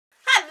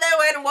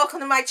everyone,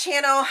 welcome to my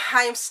channel.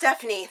 I am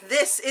Stephanie.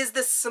 This is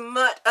the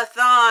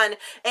Smutathon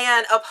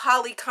and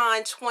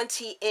Apollycon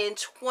 20 in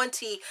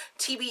 20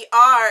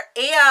 TBR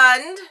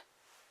and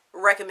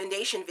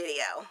recommendation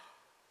video.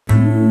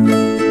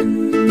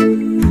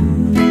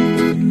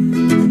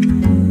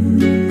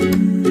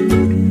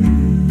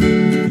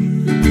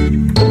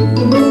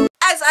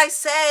 As I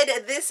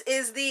said, this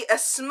is the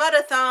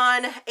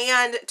Smutathon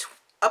and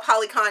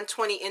Apollycon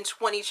 20 in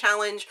 20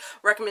 challenge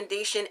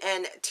recommendation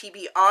and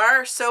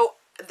TBR. So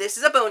this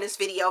is a bonus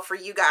video for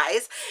you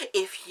guys.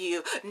 If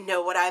you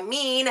know what I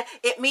mean,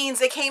 it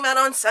means it came out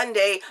on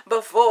Sunday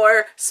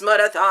before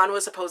Smutathon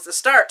was supposed to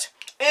start.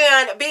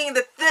 And being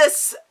that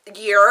this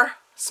year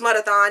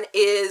Smutathon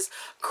is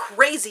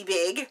crazy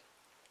big,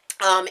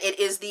 it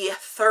is the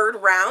third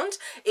round.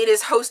 It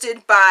is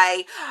hosted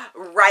by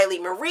Riley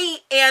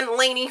Marie and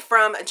Lainey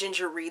from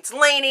Ginger Reads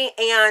Lainey,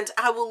 and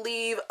I will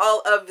leave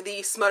all of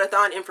the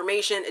Smutathon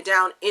information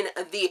down in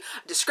the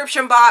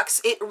description box.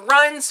 It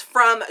runs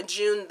from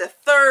June the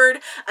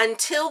 3rd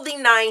until the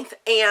 9th,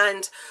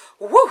 and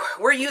woo,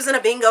 we're using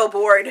a bingo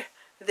board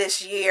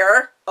this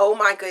year. Oh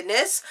my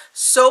goodness,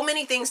 so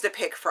many things to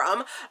pick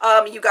from.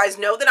 You guys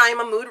know that I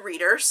am a mood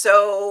reader,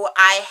 so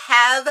I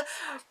have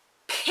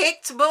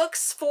picked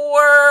books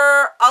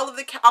for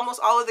almost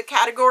all of the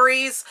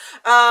categories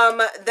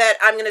that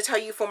I'm going to tell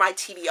you for my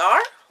TBR,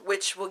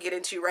 which we'll get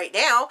into right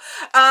now.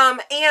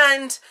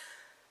 And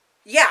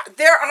yeah,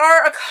 there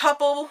are a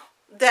couple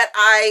that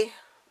I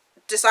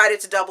decided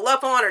to double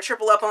up on or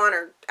triple up on,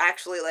 or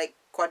actually like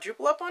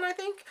quadruple up on, I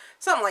think.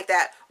 Something like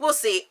that. We'll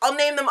see. I'll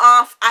name them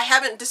off. I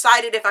haven't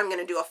decided if I'm going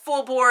to do a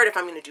full board, if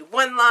I'm going to do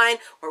one line,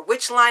 or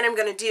which line I'm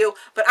going to do,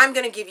 but I'm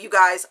going to give you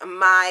guys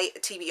my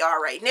TBR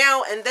right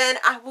now, and then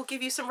I will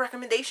give you some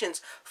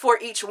recommendations for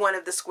each one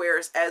of the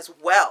squares as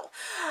well.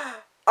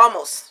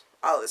 Almost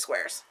all of the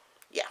squares.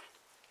 Yeah.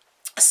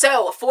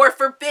 So, for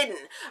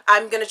Forbidden,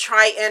 I'm going to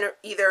try and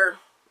either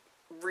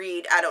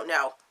read, I don't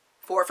know.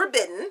 For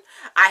Forbidden,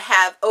 I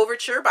have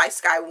Overture by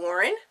Skye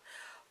Warren.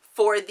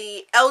 For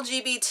the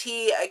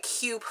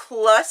LGBTQ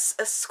plus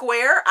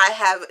square, I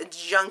have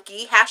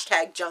Junkie,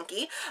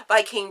 #Junkie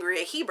by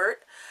Cambria Hebert.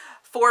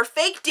 For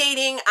Fake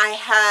Dating, I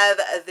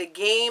have The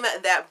Game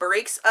That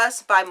Breaks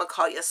Us by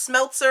Macaulay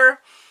Smeltzer.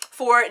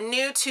 For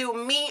new to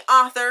me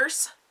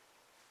authors,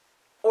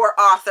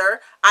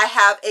 I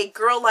have A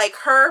Girl Like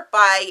Her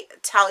by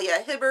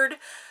Talia Hibbard.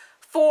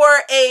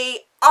 For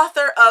a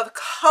author of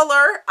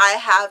color, I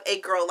have A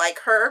Girl Like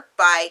Her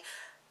by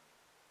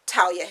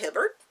Talia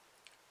Hibbard.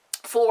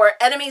 For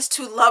enemies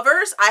to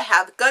lovers, I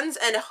have Guns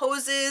and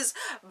Hoses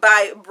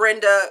by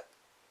Brenda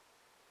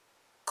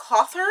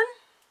Cawthorn.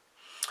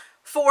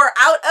 For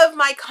Out of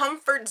My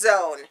Comfort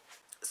Zone.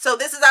 So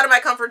this is out of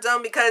my comfort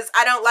zone because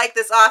I don't like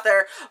this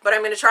author, but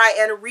I'm going to try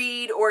and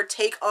read or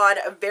take on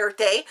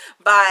Verte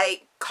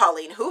by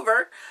Colleen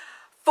Hoover.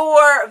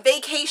 For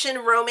vacation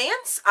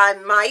romance, I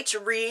might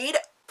read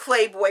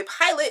Playboy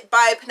Pilot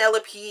by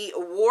Penelope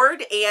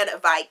Ward and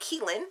Vi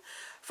Keelan.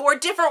 For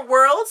different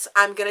worlds,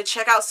 I'm going to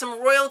check out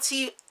some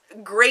royalty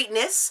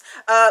greatness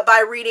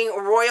by reading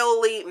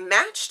Royally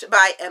Matched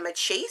by Emma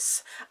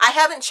Chase. I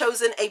haven't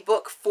chosen a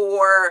book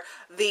for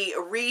the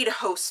Read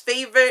Host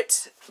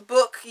Favorite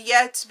book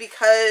yet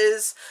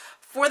because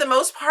for the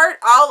most part,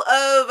 all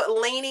of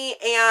Lainey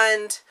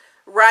and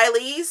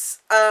Riley's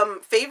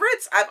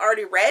favorites I've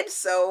already read,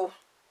 so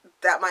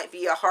that might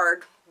be a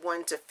hard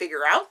one to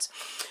figure out.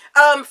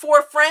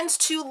 For friends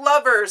to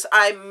lovers,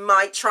 I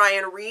might try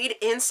and read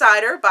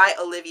Insider by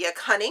Olivia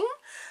Cunning.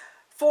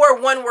 For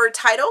one word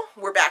title,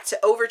 we're back to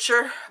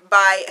Overture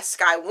by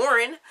Skye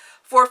Warren.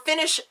 For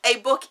finish a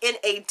book in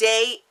a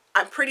day,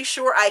 I'm pretty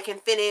sure I can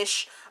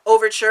finish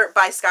Overture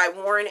by Skye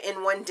Warren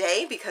in one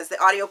day because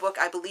the audiobook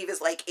I believe is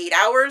like 8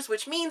 hours,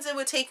 which means it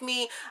would take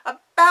me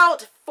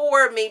about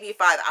 4, maybe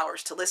 5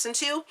 hours to listen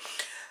to.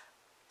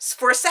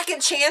 For a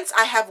second chance,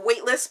 I have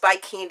Waitlist by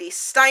Candy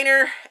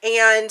Steiner,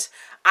 and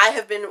I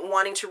have been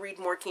wanting to read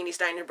more Candy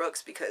Steiner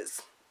books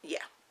because,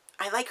 yeah,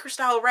 I like her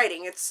style of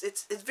writing.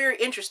 It's very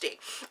interesting.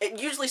 It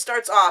usually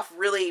starts off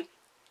really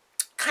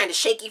kind of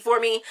shaky for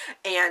me,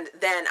 and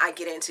then I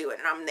get into it,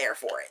 and I'm there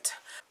for it.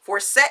 For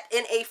Set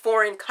in a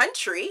Foreign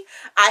Country,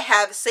 I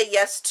have Say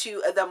Yes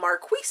to the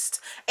Marquise,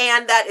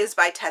 and that is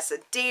by Tessa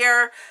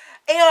Dare.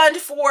 And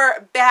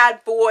for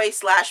Bad Boy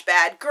 /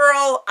 Bad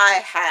Girl,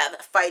 I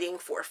have Fighting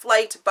for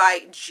Flight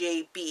by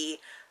J.B.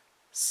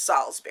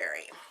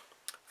 Salisbury.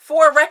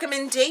 For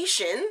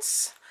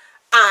recommendations,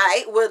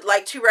 I would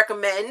like to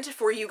recommend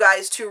for you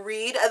guys to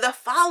read the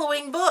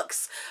following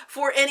books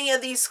for any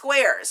of these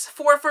squares.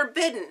 For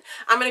Forbidden,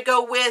 I'm going to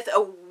go with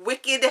A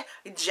Wicked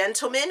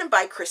Gentleman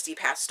by Christy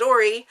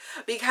Pastore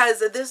because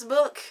this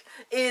book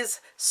is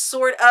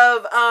sort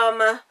of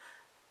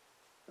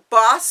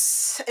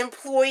boss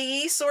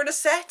employee sort of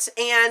set,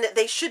 and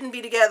they shouldn't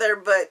be together,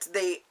 but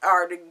they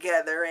are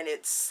together, and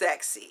it's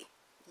sexy.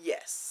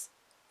 Yes,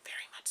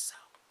 very much so.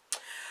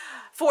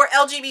 For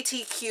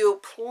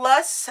LGBTQ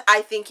plus,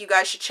 I think you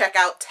guys should check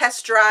out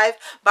Test Drive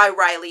by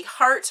Riley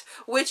Hart,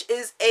 which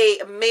is a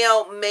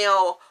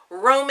male-male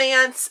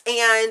romance,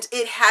 and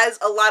it has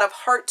a lot of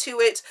heart to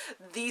it.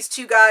 These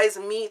two guys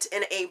meet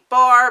in a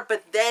bar,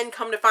 but then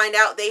come to find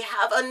out they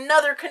have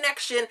another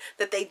connection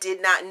that they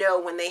did not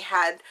know when they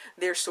had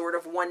their sort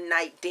of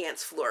one-night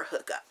dance floor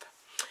hookup.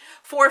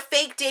 For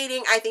fake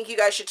dating, I think you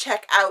guys should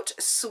check out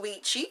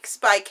Sweet Cheeks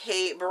by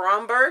Kay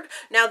Bromberg.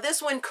 Now,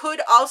 this one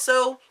could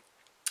also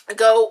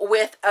go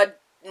with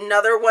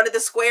another one of the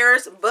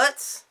squares,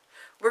 but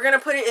we're going to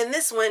put it in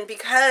this one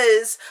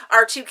because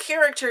our two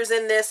characters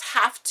in this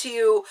have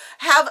to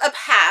have a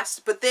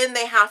past, but then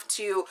they have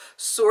to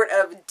sort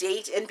of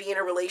date and be in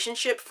a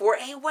relationship for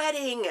a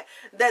wedding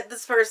that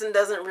this person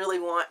doesn't really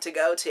want to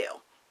go to.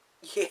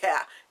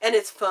 Yeah, and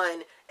it's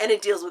fun, and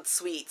it deals with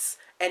sweets,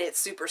 and it's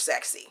super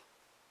sexy.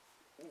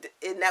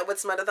 Isn't that what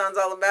Smutathon's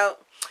all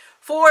about?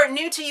 For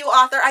new to you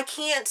author, I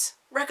can't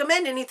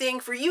recommend anything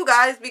for you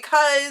guys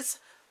because,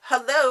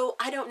 hello,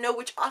 I don't know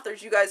which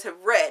authors you guys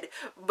have read.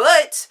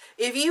 But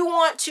if you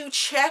want to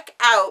check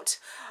out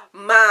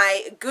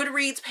my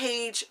Goodreads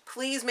page,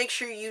 please make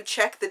sure you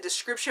check the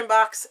description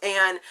box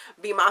and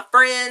be my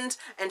friend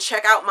and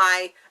check out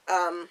my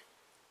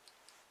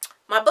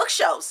my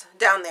bookshelves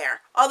down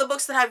there. All the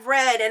books that I've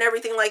read and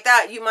everything like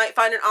that. You might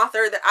find an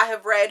author that I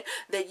have read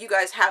that you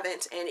guys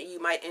haven't, and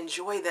you might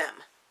enjoy them.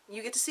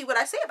 You get to see what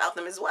I say about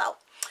them as well.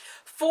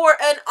 For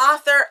an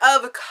author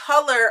of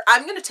color,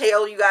 I'm going to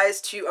tell you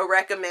guys to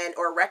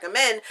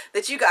recommend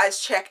that you guys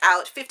check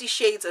out 50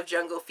 Shades of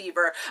Jungle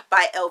Fever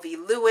by L.V.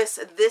 Lewis.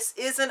 This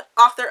is an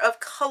author of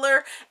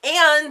color,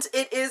 and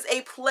it is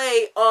a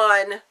play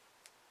on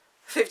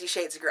 50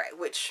 Shades of Grey,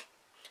 which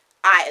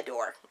I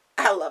adore.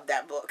 I love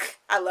that book.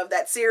 I love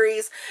that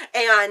series.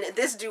 And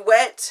this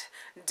duet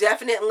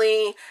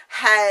definitely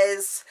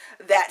has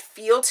that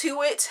feel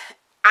to it.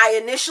 I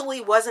initially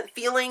wasn't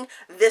feeling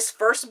this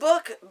first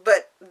book,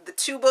 but the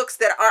two books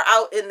that are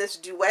out in this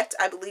duet,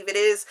 I believe it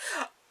is,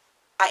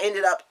 I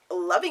ended up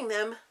loving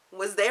them.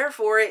 Was there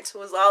for it.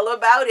 Was all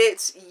about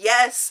it.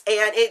 Yes.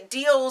 And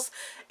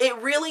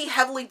it really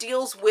heavily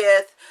deals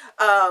with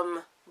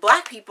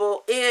Black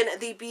people in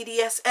the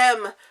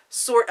BDSM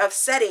sort of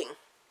setting.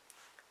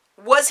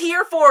 Was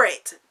here for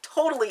it.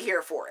 Totally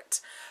here for it.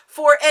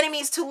 For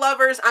enemies to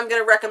lovers, I'm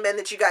going to recommend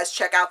that you guys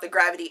check out The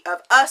Gravity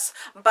of Us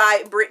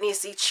by Brittany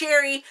C.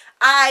 Cherry.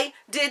 I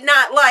did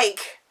not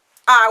like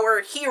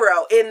our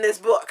hero in this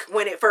book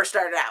when it first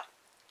started out.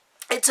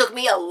 It took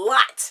me a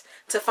lot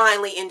to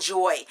finally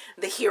enjoy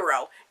the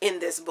hero in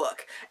this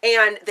book.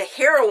 And the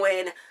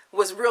heroine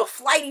was real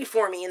flighty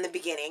for me in the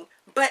beginning,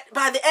 but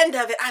by the end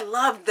of it, I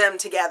loved them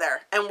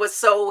together and was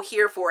so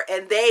here for it.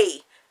 And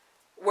they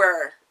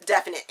were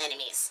definite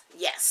enemies.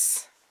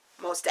 Yes,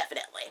 most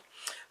definitely.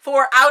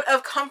 For out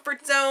of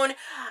comfort zone,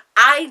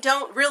 I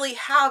don't really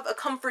have a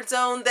comfort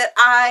zone that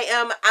I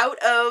am out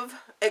of,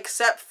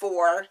 except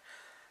for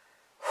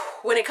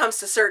when it comes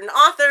to certain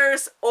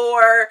authors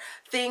or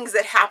things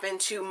that happen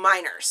to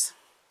minors.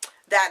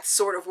 That's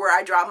sort of where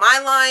I draw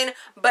my line,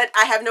 but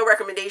I have no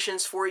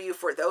recommendations for you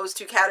for those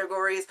two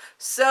categories.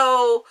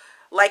 So,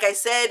 like I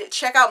said,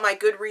 check out my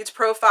Goodreads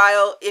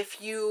profile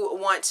if you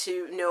want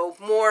to know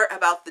more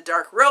about the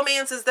dark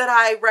romances that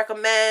I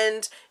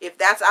recommend, if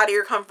that's out of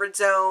your comfort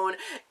zone,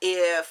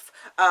 if,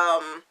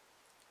 I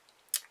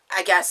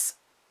guess,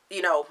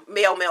 you know,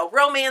 male-male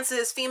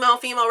romances,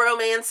 female-female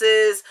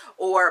romances,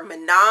 or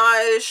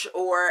menage,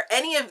 or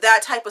any of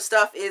that type of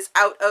stuff is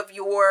out of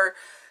your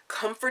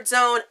comfort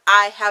zone.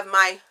 I have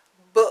my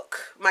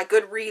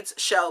Goodreads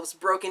shelves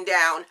broken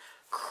down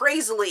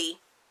crazily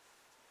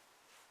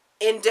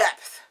in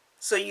depth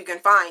so you can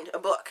find a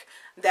book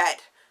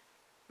that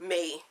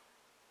may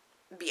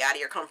be out of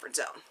your comfort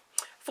zone.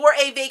 For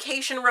a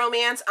vacation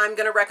romance, I'm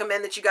going to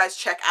recommend that you guys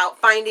check out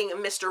Finding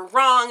Mr.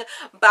 Wrong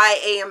by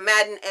A.M.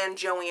 Madden and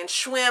Joanne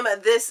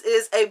Schwim. This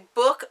is a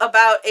book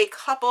about a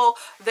couple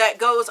that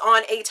goes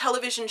on a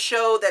television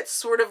show that's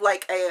sort of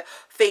like a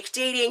fake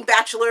dating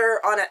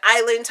bachelor on an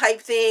island type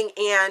thing,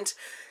 and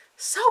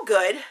so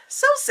good,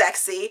 so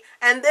sexy.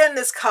 And then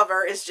this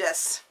cover is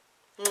just,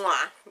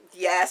 mwah,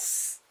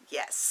 yes.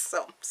 Yes,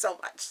 so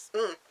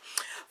much.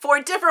 For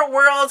Different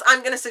Worlds, I'm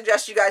going to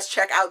suggest you guys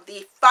check out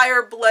the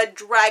Fireblood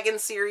Dragon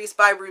series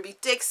by Ruby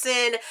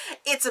Dixon.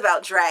 It's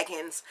about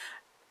dragons,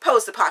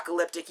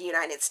 post-apocalyptic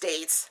United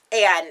States,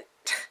 and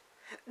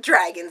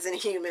dragons and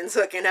humans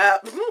hooking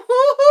up.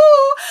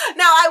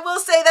 Now, I will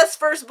say this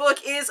first book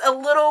is a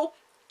little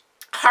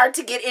hard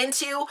to get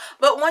into,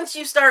 but once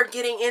you start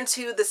getting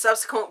into the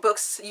subsequent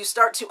books, you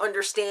start to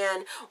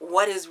understand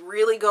what is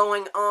really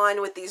going on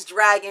with these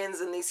dragons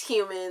and these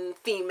human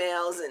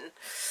females, and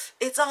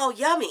it's all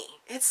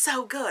yummy. It's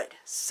so good.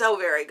 So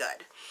very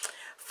good.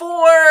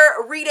 For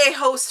Read a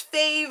Host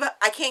Fave,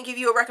 I can't give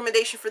you a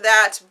recommendation for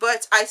that,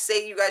 but I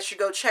say you guys should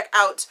go check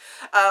out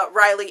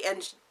Riley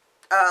and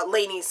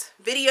Lainey's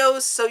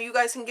videos so you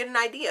guys can get an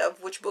idea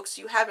of which books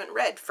you haven't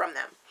read from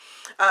them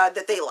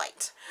that they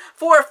liked.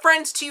 For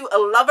Friends to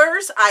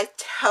Lovers, I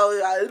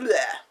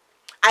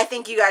I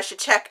think you guys should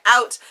check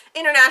out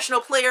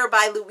International Player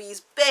by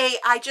Louise Bay.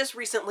 I just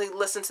recently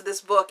listened to this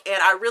book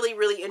and I really,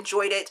 really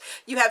enjoyed it.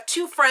 You have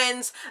two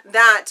friends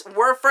that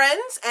were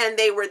friends and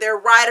they were their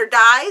ride or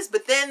dies,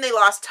 but then they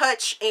lost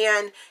touch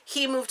and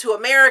he moved to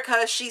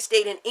America. She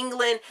stayed in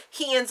England.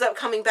 He ends up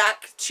coming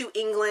back to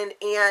England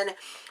and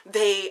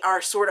they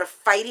are sort of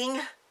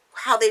fighting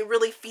how they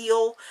really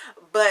feel,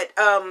 but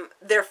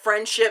their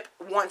friendship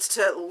wants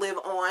to live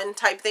on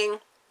type thing.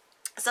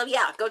 So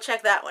yeah, go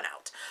check that one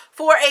out.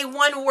 For a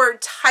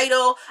one-word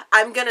title,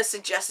 I'm going to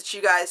suggest that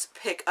you guys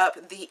pick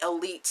up the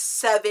Elite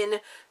 7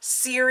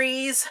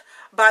 series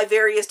by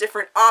various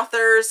different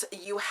authors.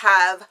 You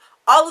have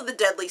all of the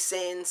deadly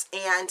sins,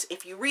 and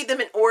if you read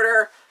them in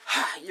order,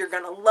 you're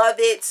going to love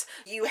it.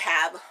 You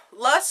have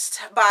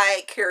Lust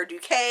by Cara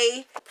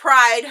Duque,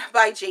 Pride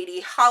by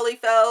J.D.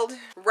 Hollifeld,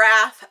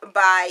 Wrath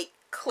by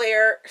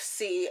Claire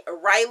C.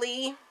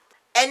 Riley,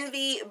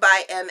 Envy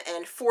by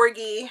M.N.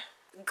 Forgey,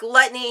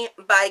 Gluttony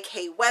by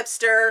Kay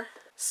Webster,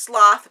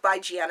 Sloth by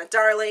Gianna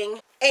Darling,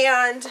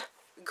 and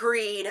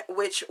Greed,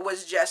 which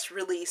was just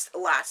released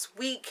last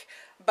week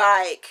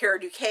by Cara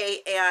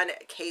Duque and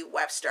Kay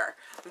Webster.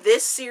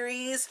 This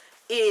series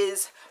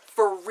is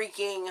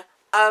freaking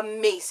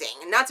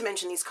amazing. Not to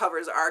mention these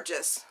covers are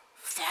just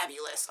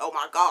fabulous. Oh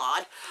my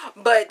god.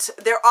 But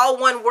they're all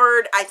one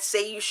word. I'd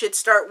say you should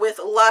start with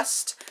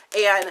Lust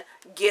and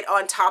get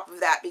on top of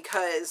that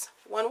because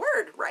one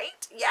word,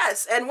 right?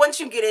 Yes. And once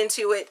you get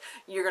into it,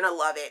 you're gonna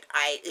love it.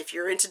 If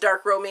you're into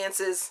dark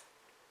romances,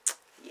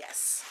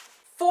 yes.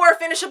 For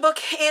finish a book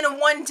in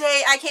one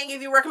day, I can't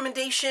give you a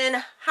recommendation.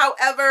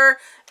 However,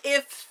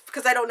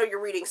 because I don't know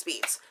your reading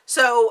speeds.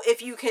 So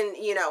if you can,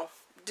 you know,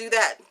 do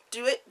that,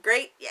 do it,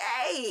 great,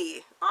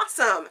 yay,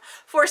 awesome.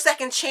 For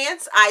Second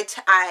Chance,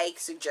 I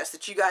suggest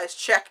that you guys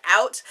check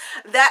out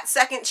That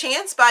Second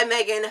Chance by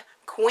Megan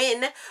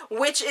Quinn,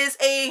 which is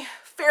a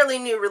fairly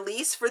new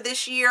release for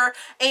this year,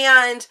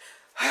 and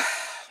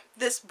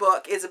this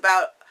book is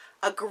about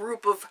a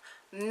group of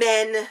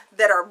men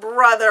that are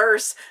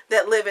brothers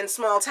that live in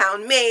small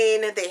town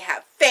Maine. They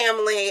have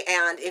family,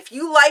 and if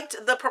you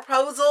liked The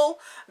Proposal,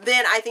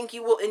 then I think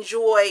you will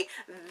enjoy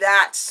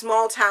that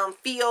small town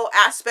feel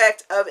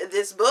aspect of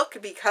this book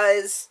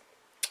because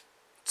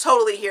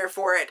totally here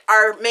for it.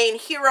 Our main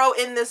hero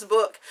in this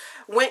book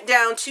went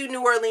down to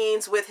New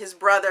Orleans with his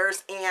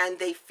brothers, and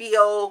they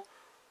feel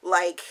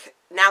like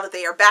now that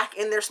they are back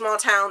in their small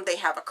town, they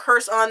have a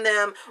curse on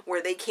them where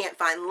they can't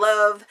find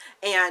love.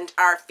 And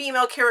our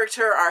female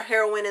character, our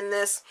heroine in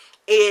this,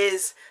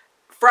 is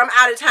from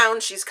out of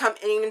town. She's come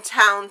in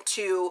town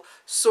to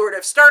sort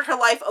of start her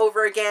life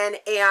over again.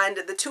 And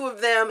the two of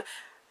them,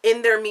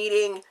 in their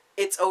meeting,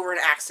 it's over an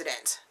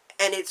accident.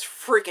 And it's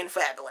freaking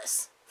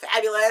fabulous.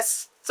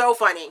 Fabulous. So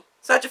funny.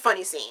 Such a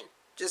funny scene.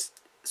 Just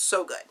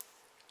so good.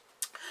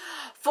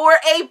 For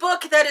a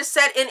book that is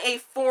set in a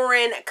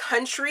foreign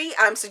country,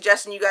 I'm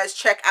suggesting you guys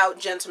check out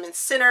Gentleman's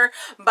Sinner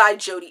by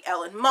Jodi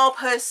Ellen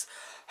Malpass.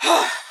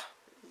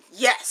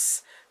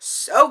 Yes,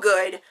 so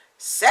good.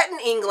 Set in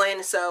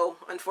England, so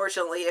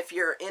unfortunately if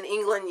you're in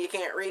England you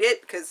can't read it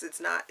because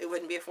it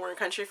wouldn't be a foreign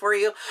country for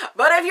you.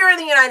 But if you're in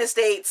the United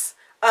States,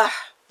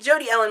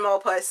 Jodi Ellen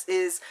Malpass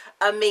is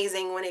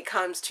amazing when it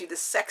comes to the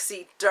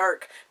sexy,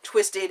 dark,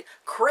 twisted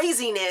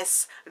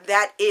craziness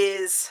that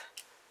is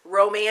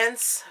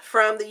romance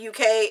from the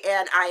UK,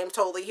 and I am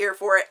totally here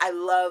for it. I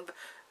loved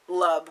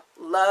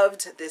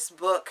this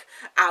book.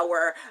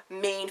 Our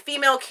main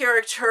female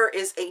character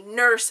is a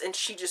nurse and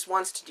she just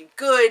wants to do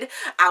good.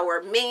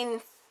 Our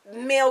main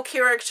male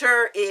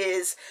character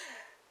is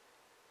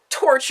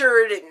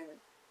tortured and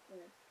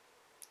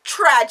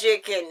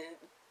tragic and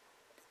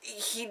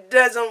he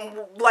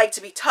doesn't like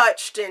to be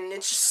touched, and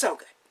it's just so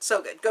good.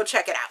 So good. Go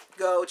check it out.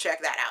 Go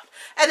check that out.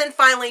 And then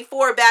finally,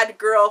 for Bad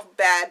Girl,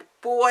 Bad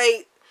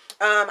Boy,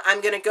 I'm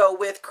going to go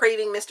with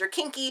Craving Mr.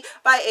 Kinky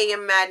by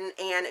A.M. Madden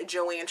and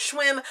Joanne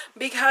Schwim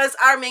because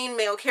our main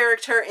male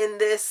character in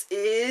this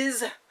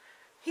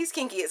he's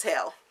kinky as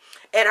hell.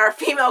 And our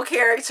female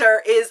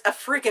character is a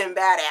freaking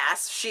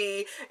badass.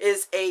 She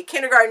is a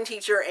kindergarten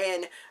teacher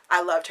and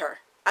I loved her.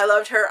 I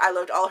loved her. I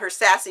loved all her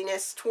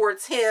sassiness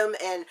towards him,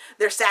 and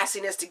their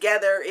sassiness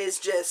together is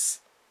just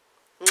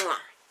mwah,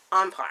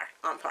 on par,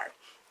 on par.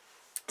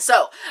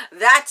 So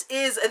that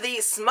is the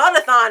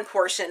Smutathon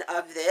portion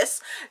of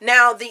this.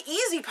 Now the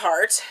easy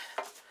part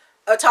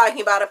of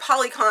talking about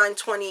Apollycon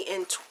 20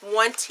 in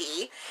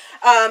 20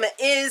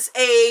 is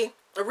a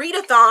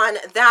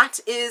readathon that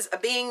is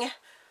being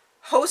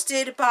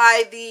hosted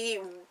by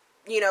the,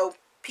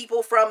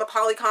 people from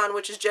Apollycon,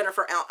 which is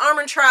Jennifer L.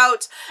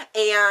 Armentrout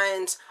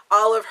and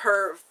all of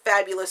her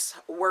fabulous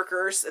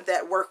workers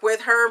that work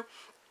with her.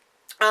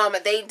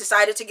 They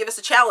decided to give us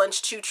a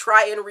challenge to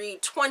try and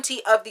read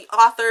 20 of the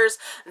authors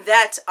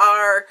that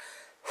are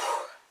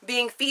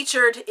being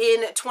featured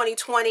in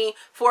 2020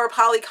 for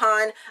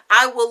Apollycon.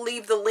 I will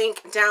leave the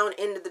link down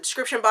in the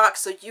description box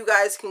so you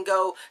guys can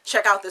go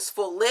check out this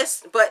full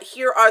list. But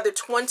here are the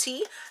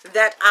 20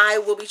 that I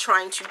will be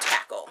trying to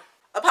tackle.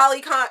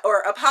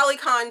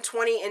 Apollycon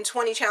 20 in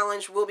 20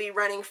 challenge will be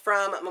running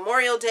from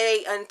Memorial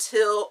Day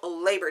until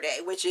Labor Day,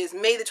 which is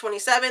May the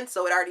 27th,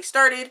 so it already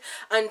started,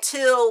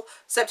 until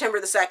September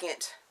the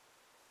 2nd,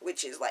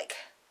 which is like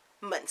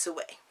months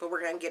away, but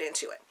we're going to get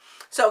into it.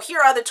 So here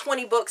are the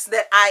 20 books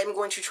that I'm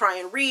going to try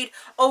and read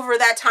over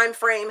that time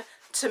frame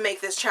to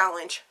make this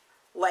challenge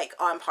like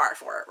on par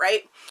for it,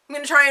 right? I'm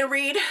going to try and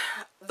read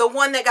The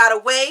One That Got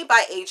Away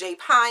by A.J.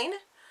 Pine,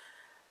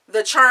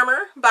 The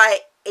Charmer by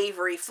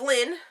Avery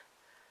Flynn,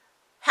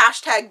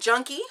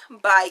 #Junkie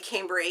by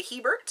Cambria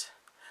Hebert,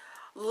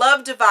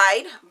 Love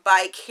Divide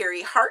by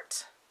Carrie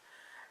Hart,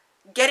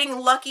 Getting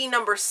Lucky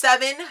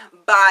 #7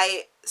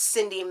 by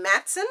Cindy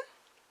Matson,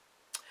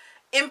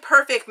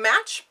 Imperfect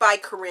Match by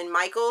Corinne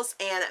Michaels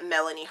and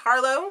Melanie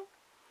Harlow,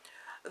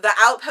 The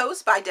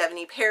Outpost by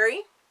Devaney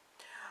Perry,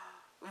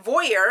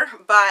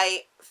 Voyeur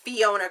by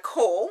Fiona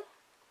Cole,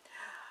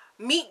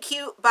 Meet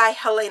Cute by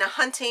Helena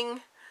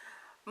Hunting,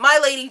 My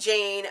Lady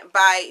Jane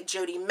by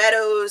Jody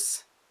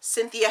Meadows,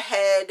 Cynthia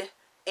Head,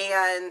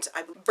 and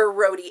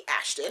Brody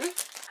Ashton,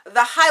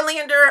 The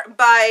Highlander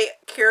by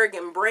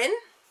Kerrigan Bryn,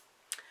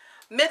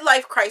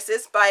 Midlife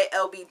Crisis by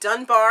L.B.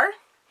 Dunbar,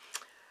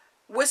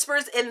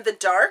 Whispers in the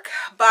Dark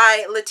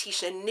by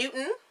Letitia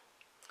Newton,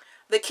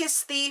 The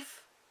Kiss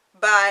Thief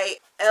by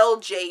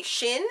L.J.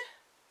 Shin,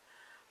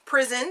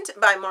 Prisoned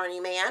by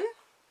Marnie Mann,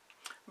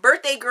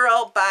 Birthday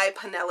Girl by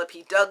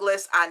Penelope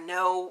Douglas. I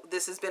know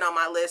this has been on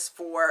my list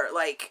for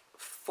like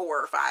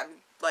 4 or 5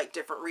 like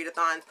different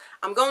readathons.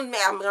 I'm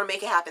gonna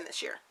make it happen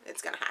this year.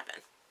 It's gonna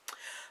happen.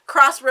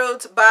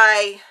 Crossroads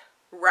by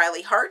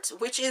Riley Hart,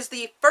 which is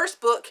the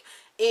first book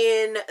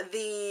in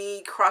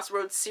the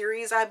Crossroads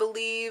series, I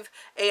believe.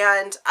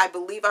 And I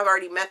believe I've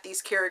already met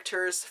these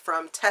characters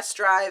from Test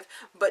Drive,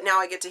 but now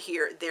I get to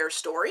hear their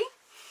story.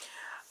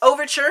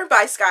 Overture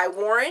by Skye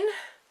Warren,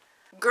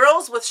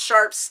 Girls with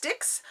Sharp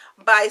Sticks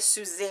by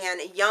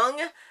Suzanne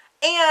Young,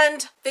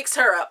 and Fix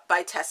Her Up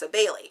by Tessa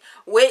Bailey,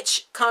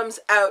 which comes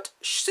out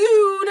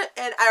soon,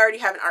 and I already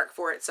have an arc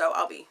for it, so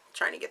I'll be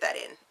trying to get that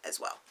in as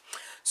well.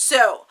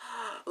 So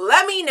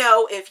let me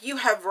know if you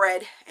have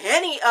read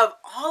any of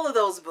all of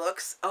those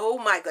books. Oh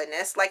my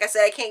goodness. Like I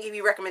said, I can't give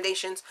you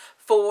recommendations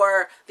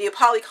for the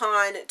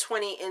Apollycon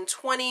 20 in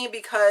 20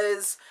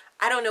 because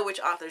I don't know which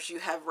authors you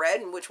have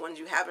read and which ones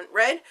you haven't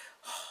read.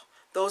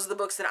 Those are the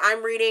books that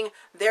I'm reading.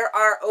 There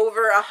are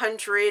over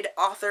 100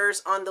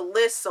 authors on the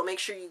list, so make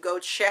sure you go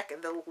check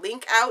the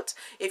link out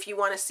if you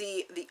want to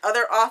see the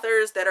other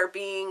authors that are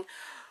being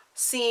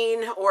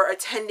seen or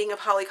attending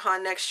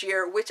Apollycon next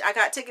year, which I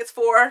got tickets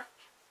for.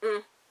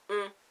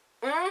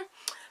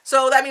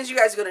 So that means you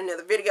guys go to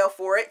another video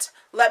for it.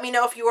 Let me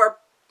know if you are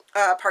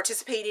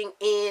participating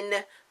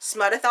in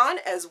Smutathon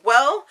as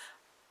well.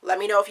 Let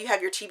me know if you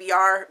have your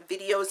TBR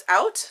videos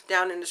out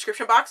down in the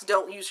description box.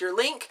 Don't use your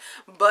link,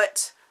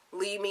 but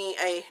leave me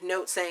a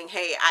note saying,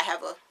 hey, I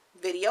have a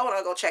video, and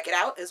I'll go check it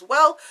out as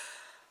well.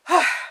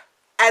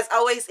 As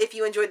always, if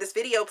you enjoyed this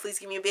video, please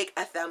give me a big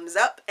thumbs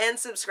up and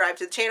subscribe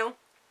to the channel.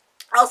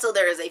 Also,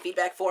 there is a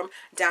feedback form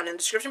down in the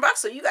description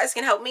box so you guys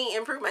can help me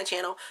improve my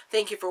channel.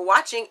 Thank you for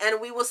watching, and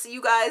we will see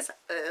you guys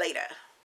later.